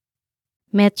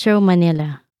Metro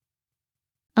Manila.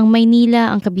 Ang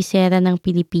Maynila ang kabisera ng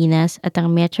Pilipinas at ang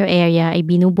metro area ay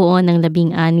binubuo ng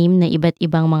 16 na iba't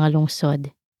ibang mga lungsod.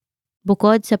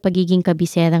 Bukod sa pagiging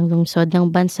kabiserang lungsod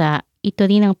ng bansa, ito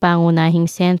rin ang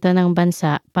pangunahing sentro ng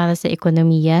bansa para sa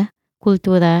ekonomiya,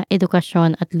 kultura,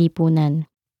 edukasyon at lipunan.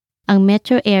 Ang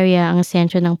metro area ang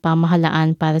sentro ng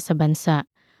pamahalaan para sa bansa,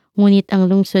 ngunit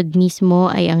ang lungsod mismo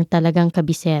ay ang talagang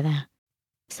kabisera.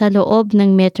 Sa loob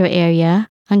ng metro area,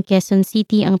 ang Quezon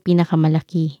City ang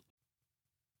pinakamalaki.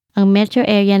 Ang metro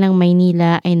area ng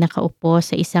Maynila ay nakaupo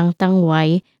sa isang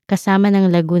tangway kasama ng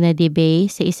Laguna de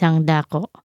Bay sa isang dako,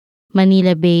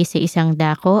 Manila Bay sa isang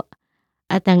dako,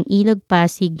 at ang Ilog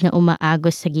Pasig na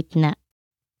umaagos sa gitna.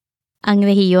 Ang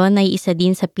rehiyon ay isa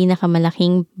din sa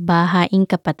pinakamalaking bahaing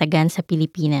kapatagan sa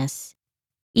Pilipinas.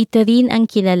 Ito rin ang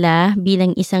kilala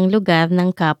bilang isang lugar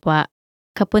ng kapwa,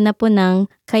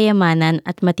 kapuna-punang kayamanan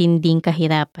at matinding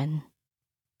kahirapan.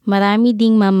 Marami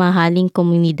ding mamahaling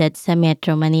komunidad sa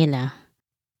Metro Manila.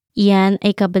 Iyan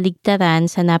ay kabaligtaran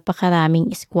sa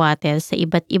napakaraming squatter sa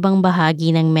iba't ibang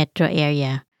bahagi ng metro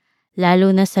area,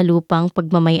 lalo na sa lupang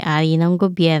pagmamay-ari ng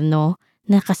gobyerno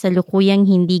na kasalukuyang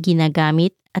hindi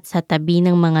ginagamit at sa tabi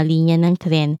ng mga linya ng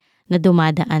tren na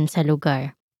dumadaan sa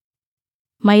lugar.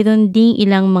 Mayroon ding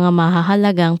ilang mga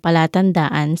mahahalagang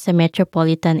palatandaan sa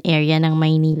metropolitan area ng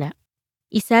Maynila.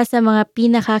 Isa sa mga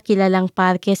pinakakilalang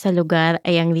parke sa lugar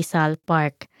ay ang Rizal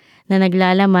Park na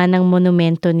naglalaman ng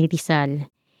monumento ni Rizal,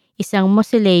 isang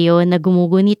mosoleo na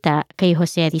gumugunita kay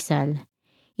Jose Rizal,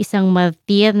 isang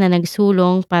martir na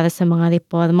nagsulong para sa mga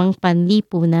reformang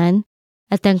panlipunan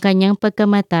at ang kanyang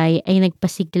pagkamatay ay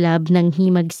nagpasiglab ng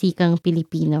Himagsikang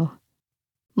Pilipino.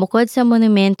 Bukod sa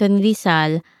monumento ni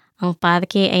Rizal, ang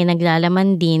parke ay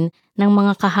naglalaman din ng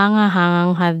mga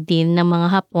kahanga-hangang hardin ng mga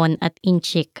Hapon at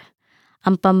Inchik,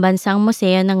 ang Pambansang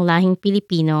Museo ng Lahing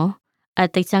Pilipino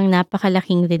at isang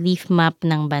napakalaking relief map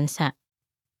ng bansa.